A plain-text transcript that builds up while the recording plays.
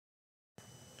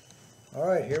All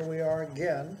right, here we are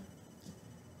again.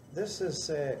 This is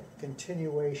a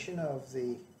continuation of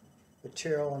the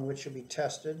material on which you'll be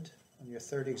tested on your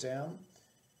third exam.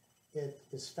 It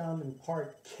is found in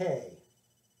part K,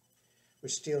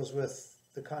 which deals with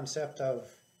the concept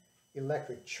of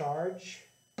electric charge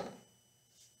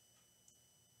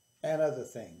and other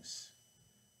things.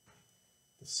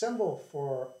 The symbol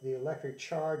for the electric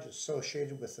charge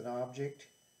associated with an object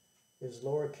is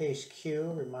lowercase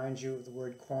q, reminds you of the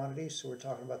word quantity, so we're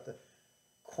talking about the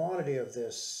quantity of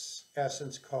this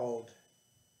essence called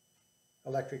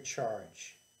electric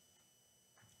charge.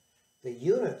 The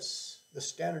units, the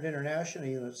standard international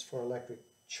units for electric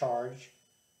charge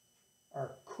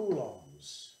are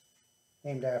coulombs,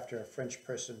 named after a French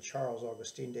person, Charles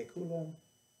Augustin de Coulomb,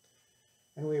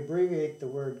 and we abbreviate the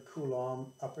word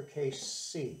coulomb uppercase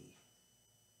C.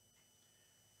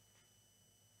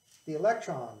 The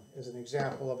electron is an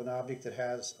example of an object that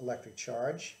has electric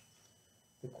charge.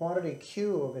 The quantity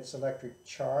Q of its electric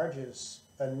charge is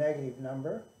a negative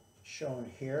number,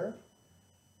 shown here.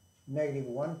 Negative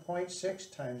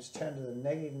 1.6 times 10 to the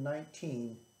negative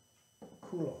 19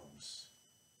 coulombs.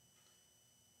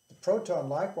 The proton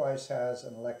likewise has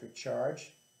an electric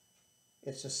charge.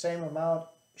 It's the same amount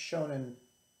shown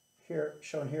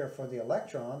here for the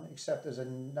electron, except there's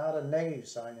not a negative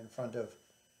sign in front of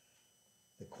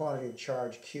the quantity of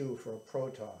charge Q for a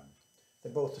proton.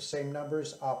 They're both the same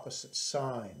numbers, opposite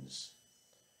signs.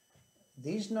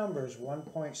 These numbers,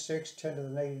 1.6, 10 to the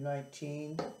negative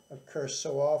 19, occur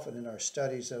so often in our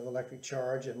studies of electric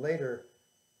charge and later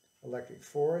electric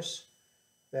force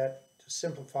that, to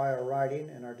simplify our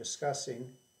writing and our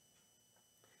discussing,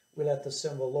 we let the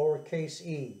symbol lowercase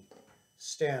e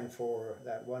stand for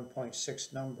that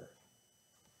 1.6 number.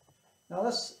 Now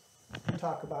let's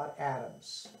talk about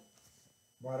atoms.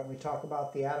 Why don't we talk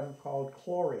about the atom called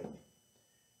chlorine?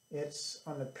 It's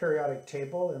on the periodic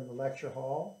table in the lecture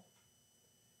hall.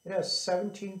 It has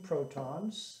 17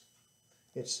 protons.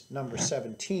 It's number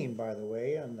 17, by the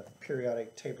way, on the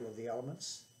periodic table of the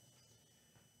elements.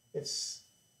 It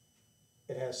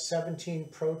has 17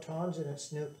 protons in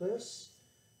its nucleus,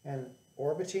 and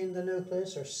orbiting the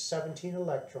nucleus are 17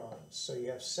 electrons. So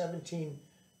you have 17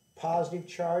 positive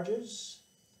charges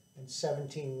and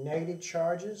 17 negative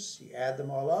charges. You add them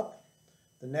all up.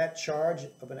 The net charge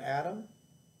of an atom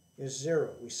is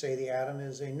 0. We say the atom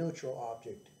is a neutral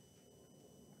object.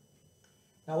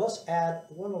 Now let's add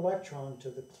one electron to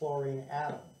the chlorine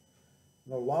atom.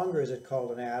 No longer is it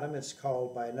called an atom, it's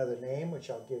called by another name, which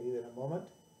I'll give you in a moment.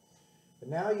 But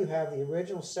now you have the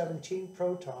original 17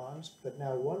 protons, but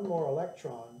now one more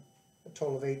electron, a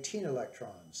total of 18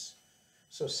 electrons.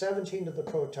 So 17 of the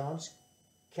protons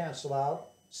cancel out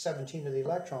 17 of the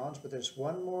electrons, but there's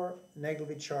one more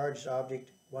negatively charged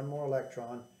object, one more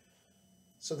electron.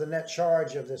 So the net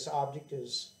charge of this object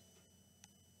is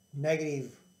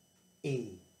negative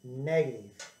E,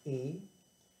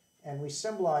 and we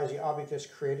symbolize the object that's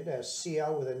created as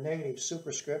Cl with a negative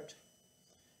superscript,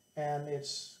 and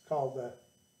it's called the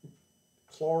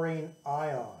chlorine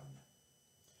ion.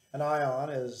 An ion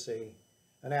is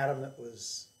an atom that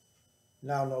was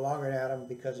now no longer an atom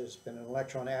because there's been an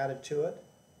electron added to it.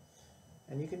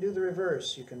 And you can do the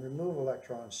reverse. You can remove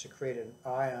electrons to create an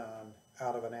ion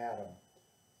out of an atom.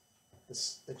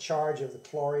 The charge of the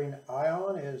chlorine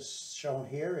ion is shown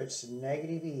here. It's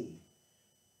negative E.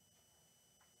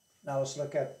 Now let's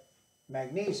look at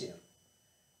magnesium.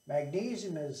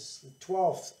 Magnesium is the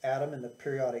 12th atom in the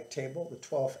periodic table, the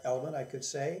 12th element, I could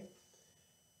say.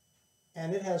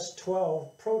 And it has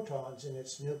 12 protons in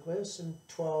its nucleus and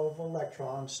 12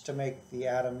 electrons to make the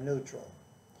atom neutral.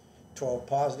 12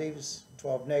 positives,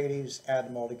 12 negatives, add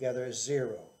them all together is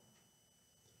 0.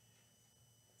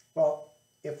 Well,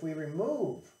 if we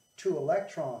remove 2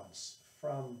 electrons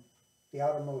from the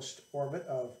outermost orbit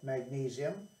of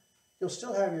magnesium, you'll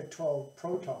still have your 12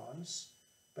 protons,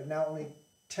 but now only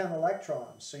 10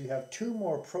 electrons. So you have 2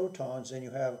 more protons than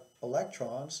you have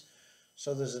electrons.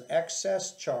 So there's an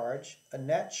excess charge, a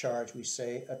net charge, we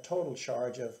say, a total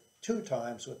charge of 2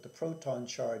 times what the proton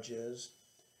charge is,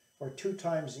 or 2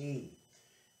 times E.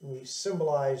 And we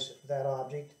symbolize that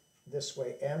object this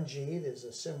way. Mg is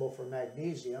a symbol for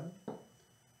magnesium,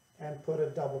 and put a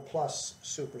double plus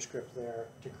superscript there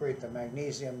to create the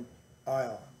magnesium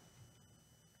ion.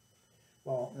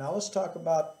 Well, now let's talk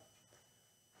about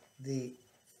the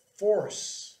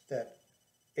force that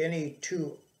any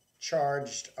 2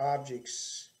 charged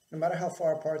objects, no matter how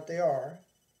far apart they are,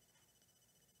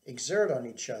 exert on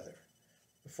each other.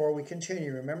 Before we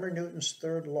continue, remember Newton's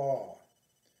third law.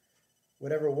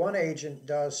 Whatever one agent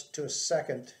does to a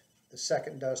second, the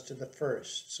second does to the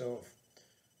first. So if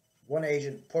one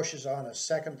agent pushes on a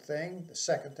second thing, the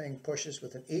second thing pushes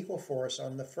with an equal force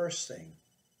on the first thing.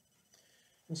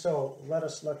 And so let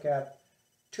us look at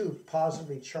two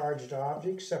positively charged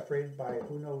objects separated by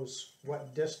who knows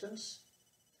what distance.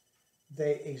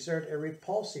 They exert a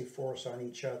repulsive force on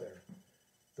each other.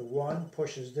 The one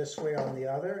pushes this way on the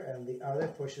other, and the other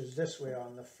pushes this way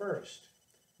on the first.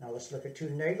 Now let's look at two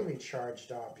negatively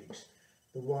charged objects.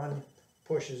 The one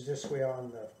pushes this way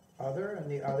on the other, and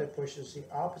the other pushes the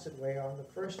opposite way on the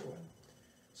first one.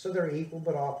 So they're equal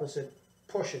but opposite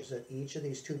pushes that each of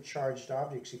these two charged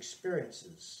objects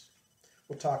experiences.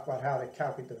 We'll talk about how to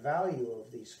calculate the value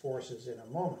of these forces in a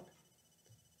moment.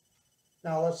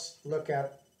 Now let's look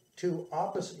at two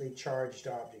oppositely charged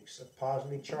objects, a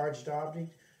positively charged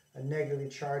object, a negatively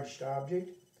charged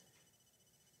object.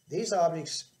 These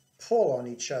objects pull on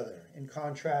each other, in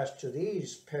contrast to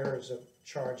these pairs of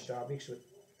charged objects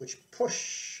which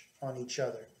push on each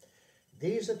other.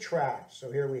 These attract.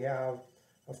 So here we have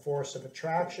a force of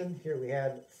attraction. Here we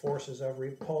had forces of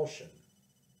repulsion.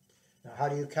 Now, how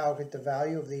do you calculate the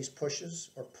value of these pushes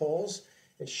or pulls?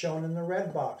 It's shown in the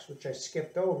red box, which I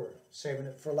skipped over, saving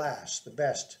it for last, the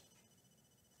best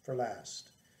for last.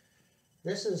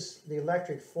 This is the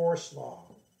electric force law.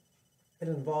 It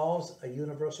involves a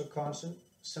universal constant,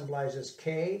 symbolized as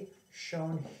K,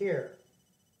 shown here.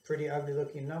 Pretty ugly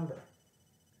looking number.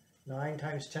 9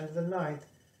 times 10 to the 9th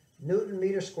Newton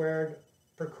meter squared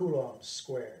per Coulomb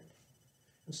squared.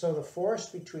 And so the force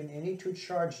between any two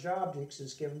charged objects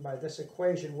is given by this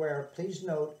equation where, please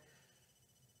note,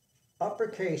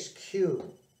 uppercase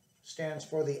Q stands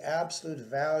for the absolute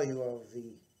value of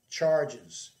the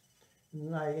charges.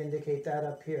 And I indicate that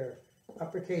up here.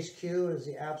 Uppercase Q is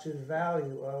the absolute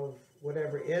value of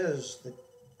whatever is the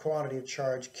quantity of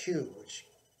charge Q, which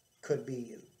could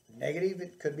be negative,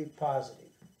 it could be positive.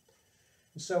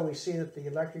 And so we see that the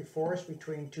electric force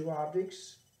between two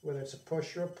objects, whether it's a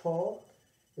push or a pull,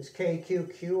 is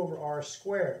KQQ over R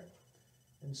squared.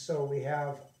 And so we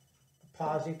have a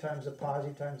positive times a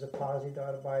positive times a positive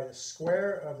divided by the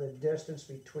square of the distance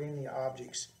between the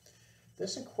objects.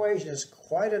 This equation is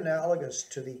quite analogous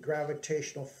to the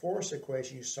gravitational force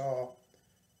equation you saw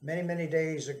many, many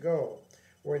days ago,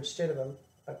 where instead of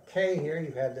a K here,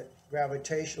 you had the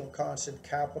gravitational constant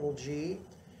capital G.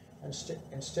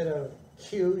 Instead of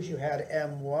Q's, you had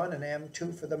M1 and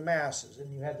M2 for the masses,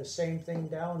 and you had the same thing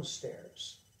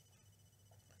downstairs.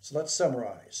 So let's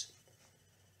summarize.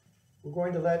 We're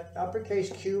going to let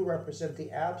uppercase Q represent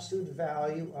the absolute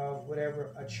value of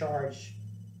whatever a charge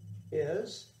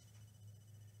is,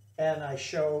 and I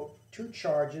show two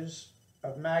charges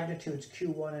of magnitudes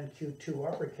Q1 and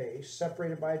Q2 uppercase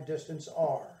separated by a distance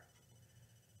R.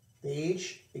 They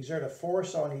each exert a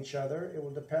force on each other. It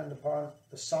will depend upon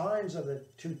the signs of the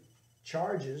two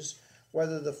charges,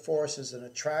 whether the force is an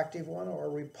attractive one or a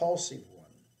repulsive one.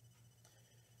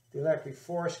 The electric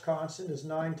force constant is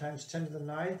 9 times 10 to the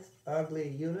 9th, ugly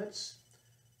units.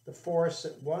 The force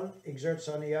that one exerts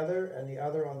on the other and the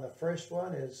other on the first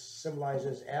one is symbolized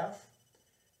as F.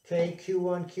 K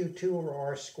Q1 Q2 over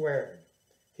R squared.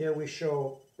 Here we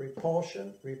show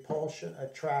repulsion, repulsion,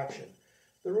 attraction.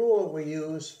 The rule that we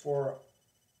use for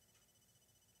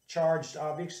charged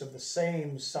objects of the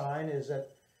same sign is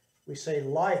that we say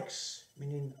likes,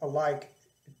 meaning alike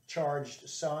charged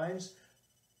signs.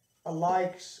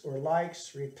 Alikes or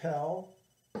likes repel,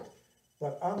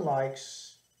 but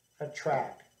unlikes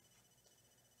attract.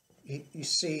 You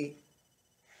see,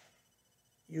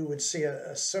 you would see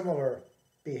a similar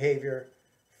behavior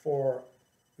for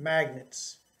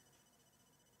magnets.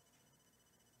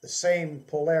 The same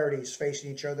polarities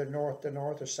facing each other, north to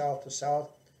north or south to south,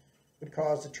 would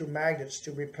cause the two magnets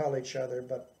to repel each other,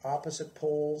 but opposite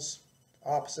poles,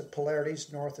 opposite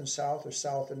polarities, north and south or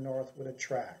south and north, would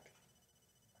attract.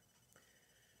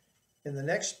 In the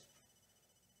next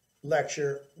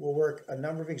lecture, we'll work a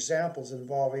number of examples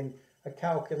involving a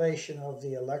calculation of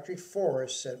the electric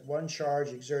force that one charge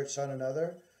exerts on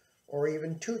another, or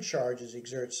even two charges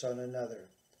exerts on another,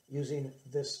 using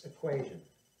this equation.